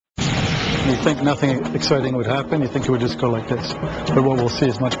You think nothing exciting would happen, you think it would just go like this. But what we'll see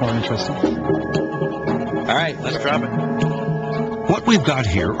is much more interesting. All right, let's drop it. What we've got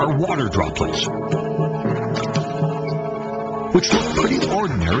here are water droplets, which look pretty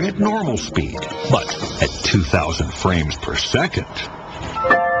ordinary at normal speed, but at 2,000 frames per second.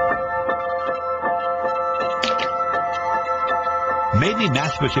 Maybe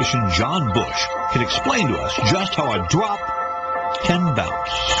mathematician John Bush can explain to us just how a drop can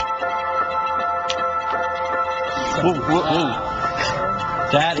bounce. Whoa, whoa, whoa.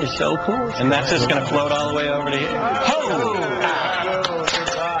 That is so cool. And that's just going to float all the way over to here. Oh!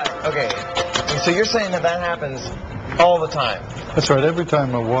 Okay, so you're saying that happens all the time? That's right. Every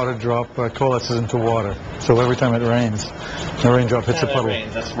time a water drop coalesces into water, so every time it rains, the raindrop hits a puddle.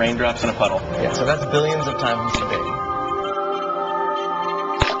 Rains. That's raindrops in a puddle. Yeah, so that's billions of times a day.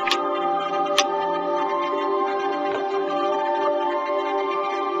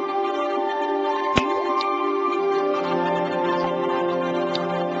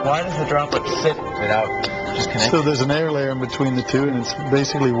 Why does the droplet sit without just connecting? So there's an air layer in between the two, and it's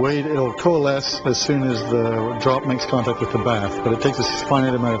basically it'll coalesce as soon as the drop makes contact with the bath, but it takes a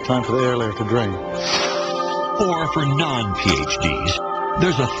finite amount of time for the air layer to drain. Or for non-PhDs,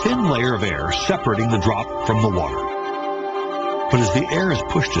 there's a thin layer of air separating the drop from the water. But as the air is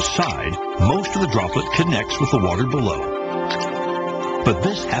pushed aside, most of the droplet connects with the water below. But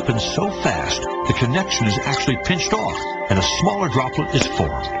this happens so fast, the connection is actually pinched off, and a smaller droplet is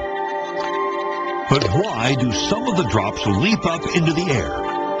formed. But why do some of the drops leap up into the air?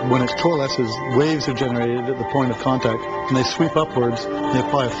 When it coalesces, waves are generated at the point of contact, and they sweep upwards, and they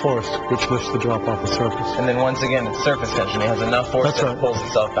apply a force, which lifts the drop off the surface. And then once again, it's surface tension. It has enough force that it pulls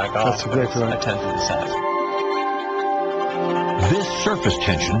itself back off. That's exactly right. A tenth of the size. This surface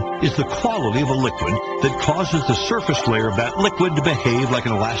tension is the quality of a liquid that causes the surface layer of that liquid to behave like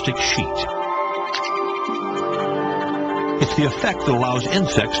an elastic sheet. It's the effect that allows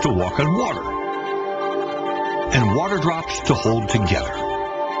insects to walk on water and water drops to hold together.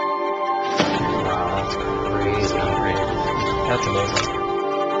 Wow, that's crazy. That's amazing.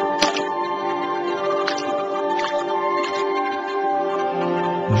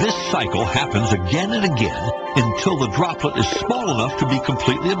 This cycle happens again and again until the droplet is small enough to be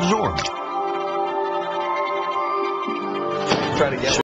completely absorbed. Try to get